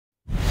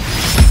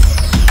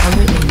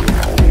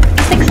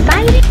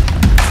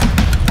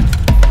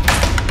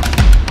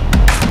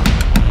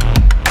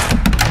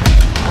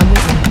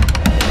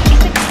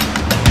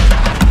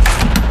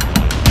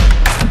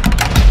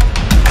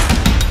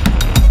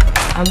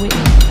Whitney.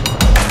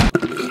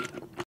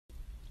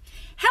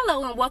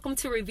 Hello and welcome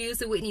to Reviews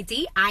with Whitney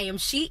D. I am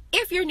She.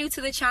 If you're new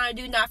to the channel,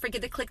 do not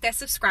forget to click that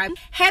subscribe.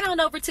 Head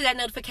on over to that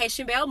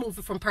notification bell, move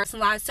it from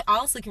personalized to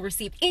all so you can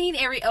receive any and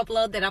every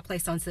upload that I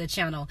place onto the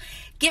channel.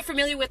 Get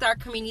familiar with our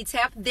community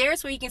tab.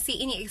 There's where you can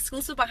see any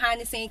exclusive behind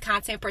the scenes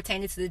content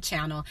pertaining to the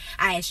channel.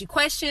 I ask you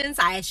questions,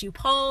 I ask you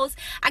polls,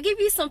 I give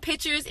you some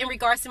pictures in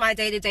regards to my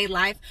day-to-day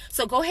life.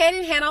 So go ahead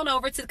and head on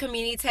over to the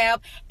community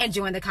tab and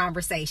join the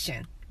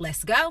conversation.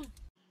 Let's go.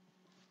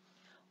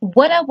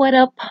 What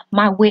up,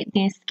 my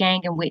Witness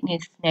gang and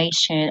Witness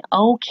Nation?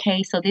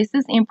 Okay, so this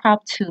is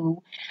impromptu,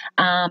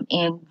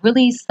 and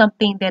really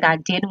something that I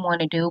didn't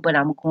want to do, but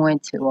I'm going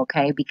to,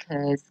 okay,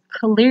 because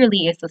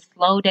clearly it's a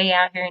slow day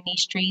out here in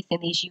these streets, in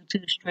these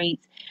YouTube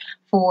streets,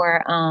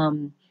 for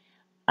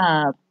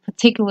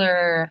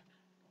particular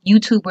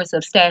YouTubers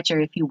of stature,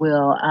 if you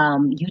will,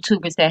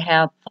 YouTubers that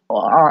have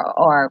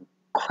are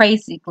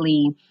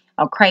crazily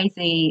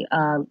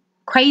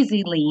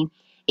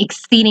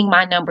exceeding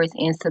my numbers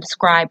in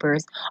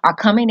subscribers, are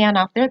coming down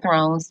off their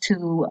thrones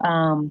to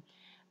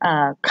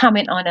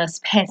comment on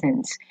us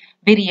peasants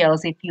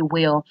videos, if you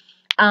will.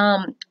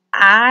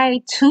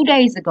 I 2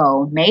 days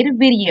ago made a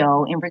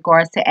video in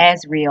regards to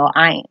Azriel.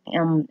 I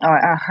am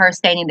her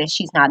stating that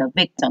she's not a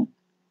victim.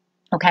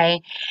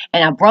 Okay,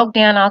 and I broke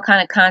down all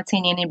kind of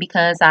content in it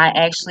because I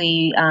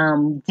actually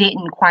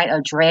didn't quite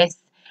address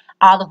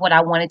all of what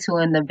I wanted to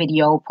in the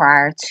video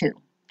prior to.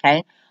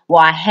 Okay,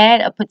 well, I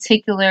had a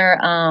particular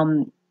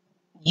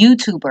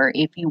YouTuber,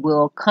 if you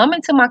will, come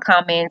into my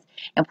comments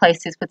and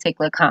place this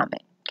particular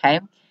comment. Okay,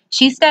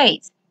 she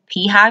states,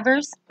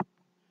 "P-hivers,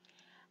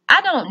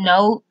 I don't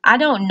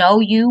know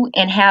you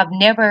and have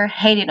never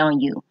hated on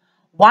you.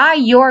 Why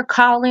you're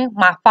calling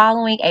my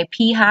following a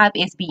P-hive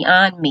is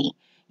beyond me.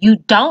 You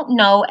don't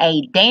know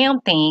a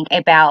damn thing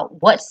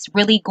about what's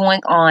really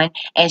going on,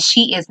 and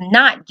she is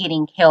not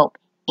getting help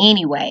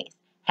anyways.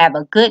 Have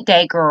a good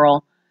day,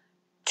 girl.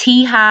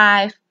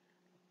 T-hive,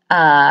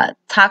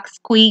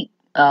 Toxsique,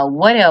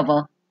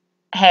 whatever,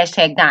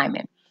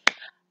 #Diamond."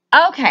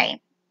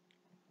 Okay,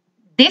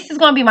 this is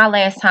going to be my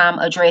last time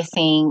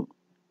addressing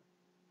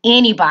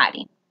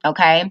anybody,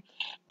 okay?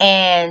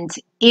 And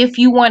if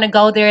you want to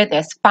go there,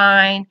 that's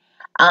fine.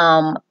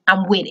 I'm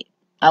with it,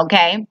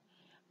 okay?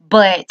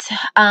 But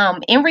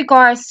in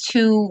regards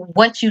to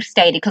what you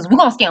stated, because we're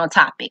going to stay on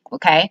topic,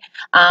 okay?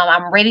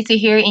 I'm ready to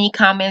hear any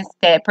comments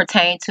that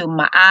pertain to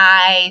my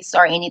eyes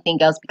or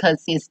anything else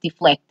because it's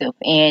deflective.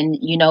 And,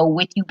 you know,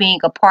 with you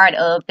being a part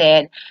of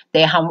that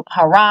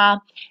hurrah,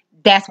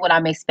 that's what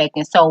I'm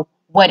expecting. So,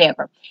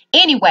 whatever.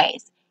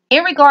 Anyways,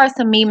 in regards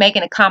to me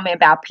making a comment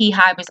about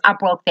P-hivers, I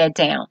broke that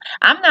down.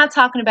 I'm not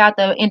talking about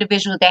the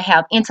individuals that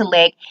have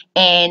intellect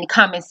and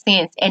common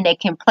sense and that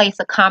can place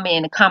a comment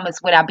in the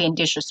comments without being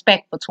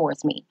disrespectful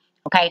towards me.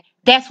 Okay,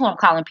 that's who I'm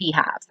calling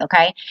P-hives.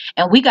 Okay,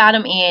 and we got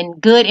them in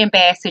good and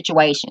bad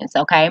situations.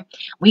 Okay,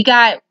 we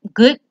got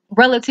good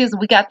relatives,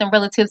 we got them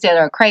relatives that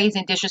are crazy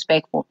and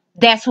disrespectful.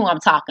 That's who I'm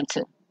talking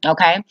to.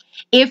 Okay,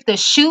 if the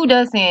shoe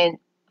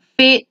doesn't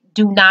fit,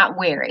 do not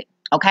wear it.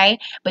 Okay,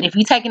 but if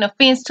you're taking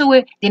offense to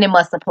it, then it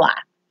must apply.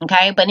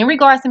 Okay, but in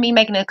regards to me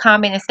making a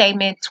comment and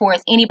statement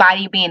towards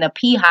anybody being a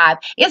P-hive,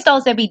 it's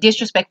those that be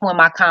disrespectful in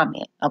my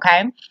comment.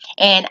 Okay,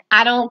 and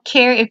I don't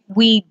care if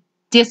we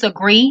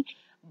disagree,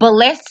 but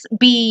let's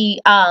be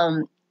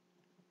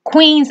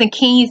queens and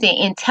kings and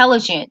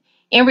intelligent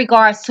in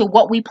regards to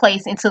what we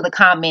place into the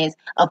comments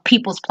of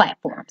people's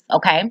platforms.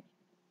 Okay,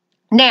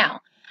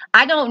 now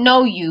I don't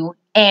know you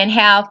and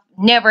have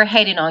never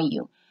hated on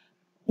you.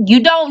 You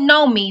don't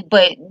know me,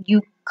 but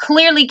you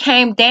clearly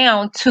came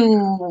down to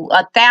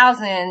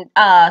 1,000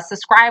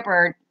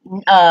 subscriber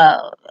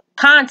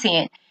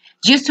content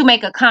just to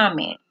make a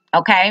comment.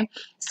 Okay,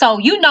 so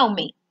you know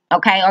me,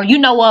 okay, or you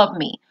know of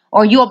me,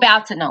 or you're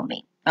about to know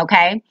me.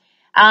 Okay,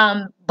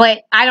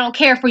 but I don't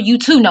care for you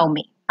to know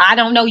me. I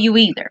don't know you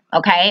either.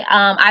 Okay,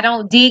 I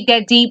don't dig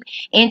that deep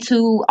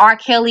into R.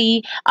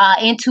 Kelly,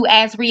 into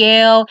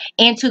Azriel,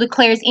 into the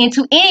Claires,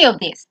 into any of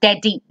this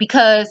that deep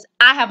because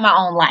I have my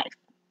own life.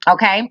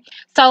 Okay,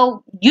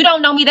 so you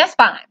don't know me, that's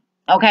fine.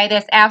 Okay,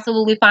 that's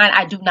absolutely fine.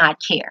 I do not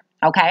care.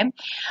 Okay,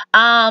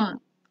 I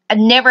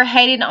never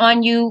hated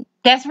on you.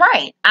 That's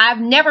right. I've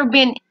never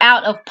been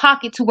out of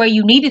pocket to where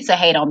you needed to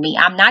hate on me.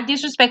 I'm not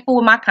disrespectful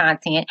with my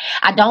content.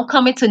 I don't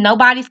come into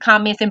nobody's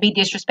comments and be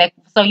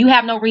disrespectful. So you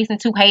have no reason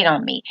to hate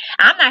on me.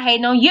 I'm not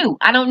hating on you.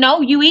 I don't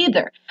know you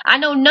either. I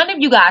know none of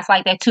you guys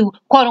like that to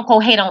quote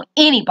unquote hate on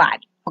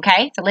anybody.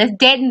 Okay, so let's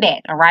deaden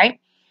that. All right.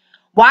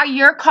 Why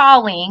you're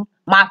calling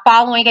my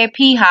following a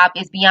P-hive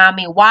is beyond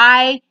me.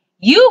 Why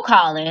you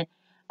calling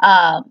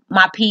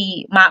my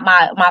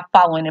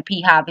following a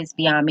P-hive is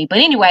beyond me. But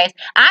anyways,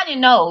 I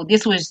didn't know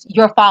this was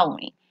your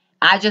following.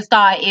 I just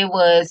thought it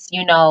was,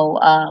 you know,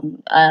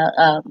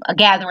 a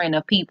gathering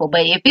of people.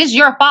 But if it's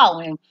your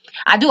following,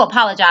 I do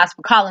apologize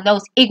for calling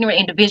those ignorant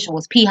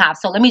individuals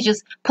P-hives. So let me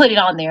just put it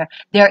on there.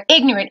 They're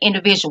ignorant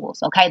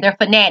individuals, okay? They're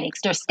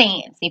fanatics. They're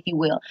stands, if you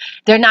will.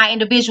 They're not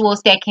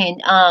individuals that can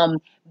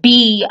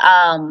be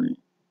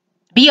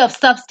of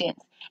substance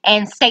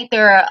and state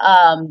their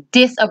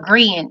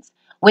disagreements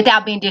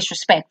without being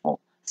disrespectful.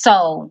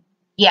 So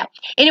yeah.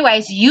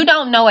 Anyways, you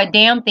don't know a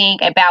damn thing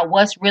about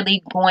what's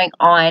really going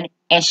on,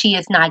 and she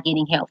is not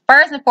getting help.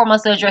 First and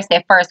foremost, to address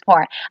that first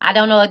part. I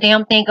don't know a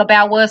damn thing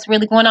about what's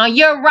really going on.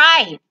 You're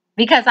right,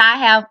 because I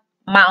have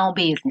my own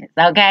business,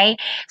 okay?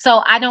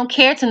 So I don't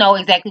care to know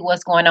exactly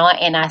what's going on,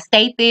 and I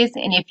state this,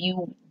 and if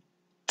you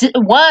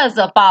was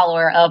a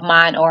follower of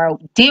mine or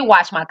did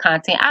watch my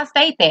content, I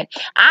state that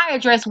I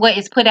address what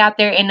is put out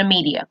there in the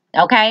media,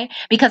 okay?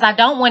 Because I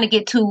don't want to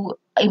get too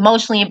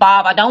emotionally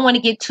involved. I don't want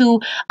to get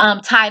too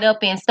tied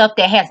up in stuff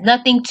that has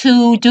nothing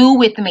to do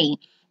with me.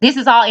 This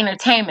is all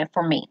entertainment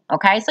for me,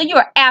 okay? So you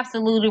are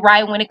absolutely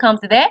right when it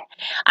comes to that.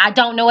 I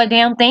don't know a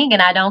damn thing,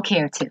 and I don't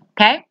care to,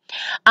 okay?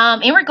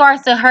 In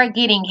regards to her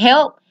getting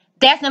help,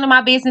 that's none of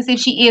my business if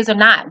she is or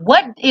not.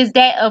 What is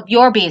that of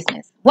your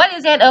business? What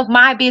is that of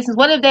my business?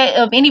 What is that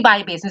of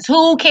anybody's business?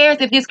 Who cares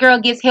if this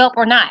girl gets help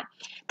or not?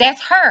 That's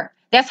her.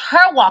 That's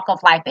her walk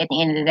of life at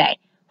the end of the day.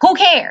 Who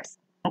cares?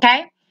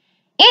 Okay?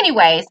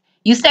 Anyways,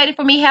 you stated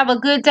for me, have a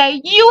good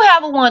day. You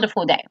have a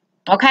wonderful day.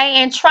 Okay?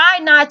 And try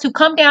not to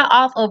come down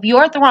off of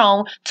your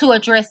throne to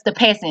address the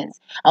peasants.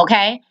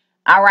 Okay?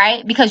 All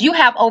right? Because you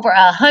have over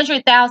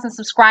 100,000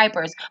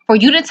 subscribers. For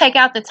you to take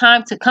out the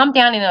time to come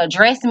down and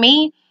address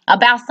me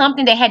about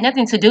something that had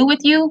nothing to do with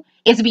you,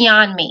 it's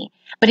beyond me.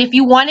 But if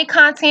you wanted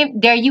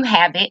content, there you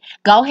have it.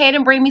 Go ahead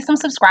and bring me some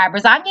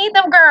subscribers. I need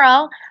them,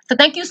 girl. So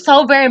thank you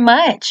so very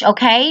much,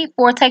 okay,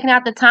 for taking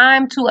out the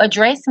time to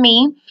address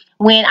me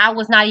when I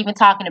was not even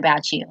talking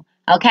about you,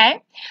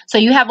 okay? So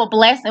you have a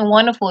blessed and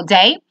wonderful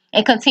day,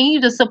 and continue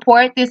to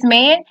support this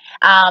man.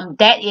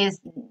 That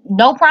is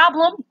no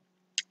problem.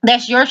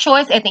 That's your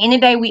choice. At the end of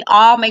the day, we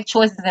all make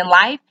choices in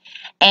life,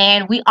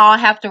 and we all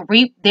have to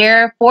reap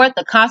therefore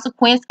the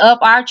consequence of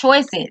our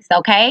choices,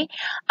 okay?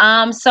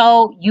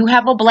 So you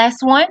have a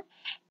blessed one,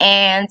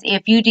 and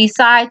if you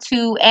decide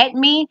to at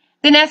me,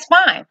 then that's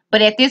fine.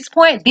 But at this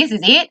point, this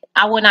is it.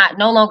 I will not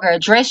no longer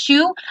address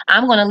you.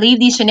 I'm going to leave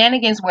these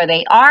shenanigans where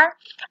they are.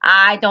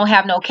 I don't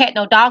have no cat,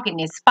 no dog in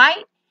this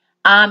fight.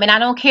 And I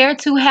don't care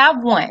to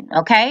have one,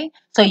 okay?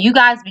 So you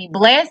guys be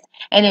blessed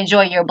and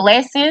enjoy your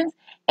blessings.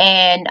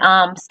 And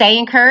stay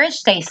encouraged,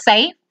 stay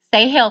safe,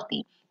 stay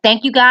healthy.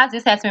 Thank you, guys.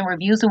 This has been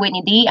Reviews with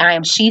Whitney D. I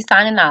am She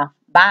signing off.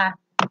 Bye.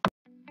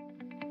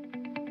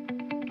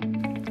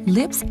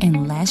 Lips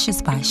and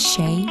Lashes by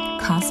Shea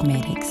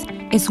Cosmetics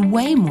is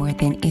way more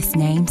than its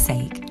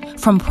namesake.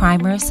 From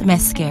primers,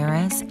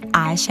 mascaras,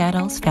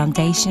 eyeshadows,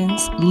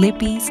 foundations,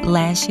 lippies,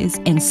 lashes,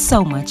 and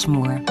so much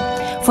more.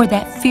 For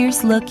that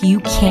fierce look you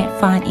can't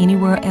find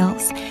anywhere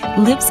else,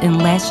 Lips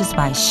and Lashes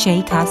by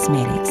Shea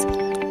Cosmetics.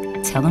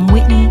 Tell them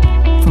Whitney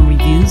from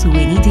Reviews with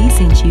Whitney D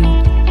sent you.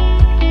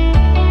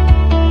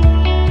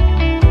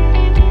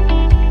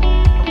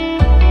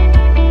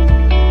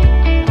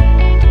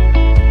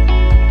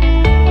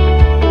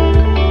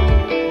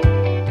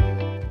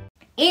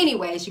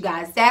 Anyways, you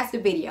guys, that's the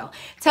video.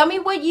 Tell me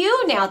what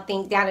you now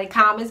think down in the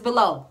comments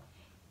below.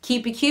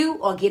 Keep it cute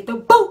or get the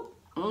boot.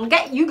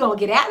 Okay, you gonna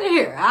get out of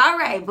here. All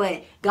right,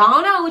 but go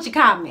on with your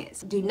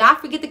comments. Do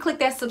not forget to click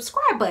that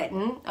subscribe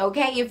button,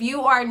 okay? If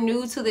you are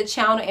new to the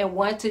channel and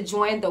want to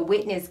join the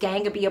Witness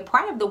gang and be a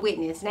part of the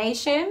Witness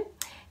Nation,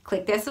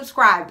 click that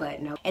subscribe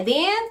button. And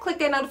then click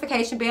that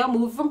notification bell,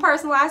 move from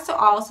personalized to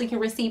all so you can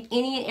receive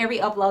any and every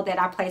upload that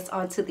I place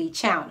onto the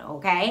channel,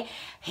 okay?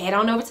 Head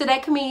on over to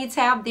that community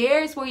tab.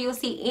 There's where you'll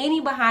see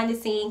any behind the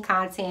scene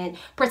content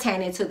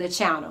pertaining to the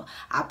channel.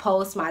 I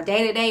post my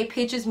day-to-day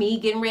pictures, me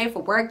getting ready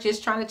for work,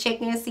 just trying to check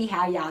in and see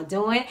how y'all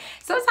doing.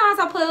 Sometimes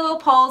I put a little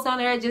polls on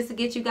there just to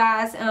get you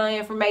guys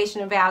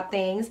information about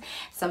things.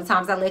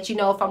 Sometimes I let you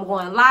know if I'm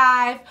going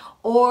live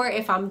or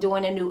if I'm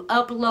doing a new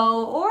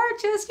upload or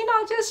just, you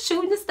know, just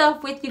shooting the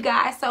stuff with you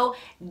guys. So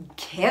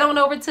head on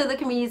over to the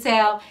community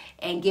tab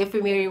and get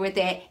familiar with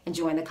that and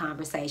join the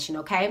conversation,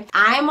 okay?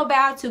 I'm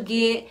about to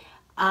get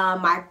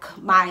my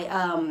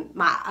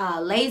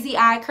lazy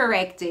eye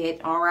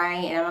corrected, all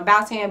right, and I'm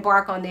about to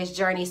embark on this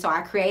journey. So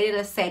I created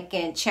a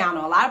second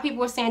channel. A lot of people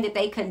were saying that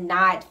they could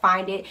not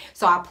find it,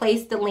 so I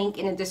placed the link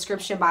in the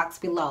description box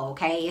below,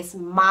 okay? It's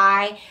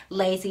my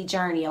lazy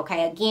journey,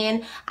 okay?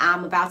 Again,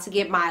 I'm about to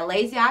get my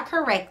lazy eye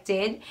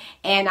corrected,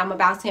 and I'm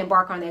about to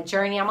embark on that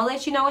journey. I'm gonna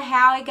let you know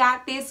how it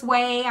got this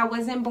way. I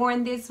wasn't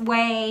born this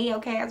way,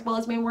 okay? I'm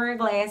supposed to be wearing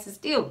glasses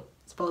still.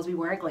 Supposed to be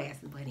wearing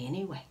glasses, but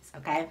anyways,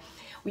 okay?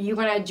 Well, you're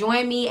gonna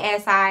join me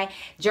as I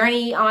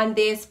journey on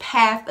this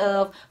path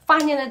of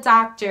finding a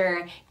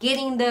doctor,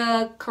 getting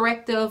the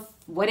corrective,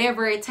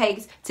 whatever it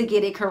takes to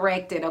get it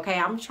corrected, okay?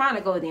 I'm trying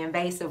to go the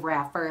invasive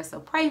route first, so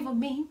pray for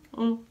me,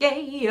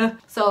 yeah.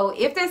 So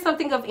if there's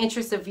something of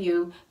interest of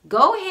you,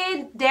 go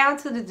ahead down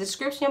to the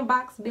description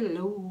box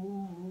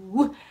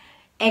below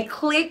and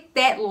click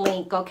that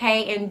link,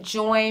 okay? And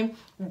join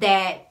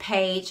that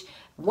page.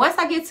 Once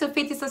I get to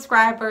 50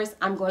 subscribers,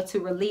 I'm going to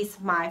release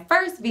my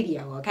first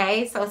video,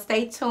 okay? So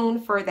stay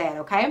tuned for that,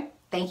 okay?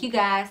 Thank you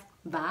guys.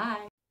 Bye.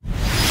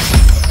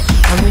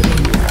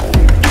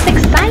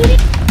 It's exciting.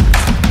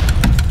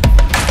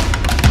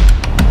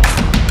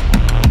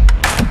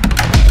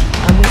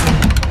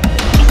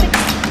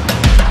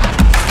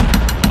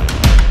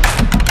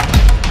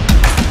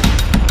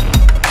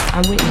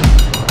 I'm Whitney.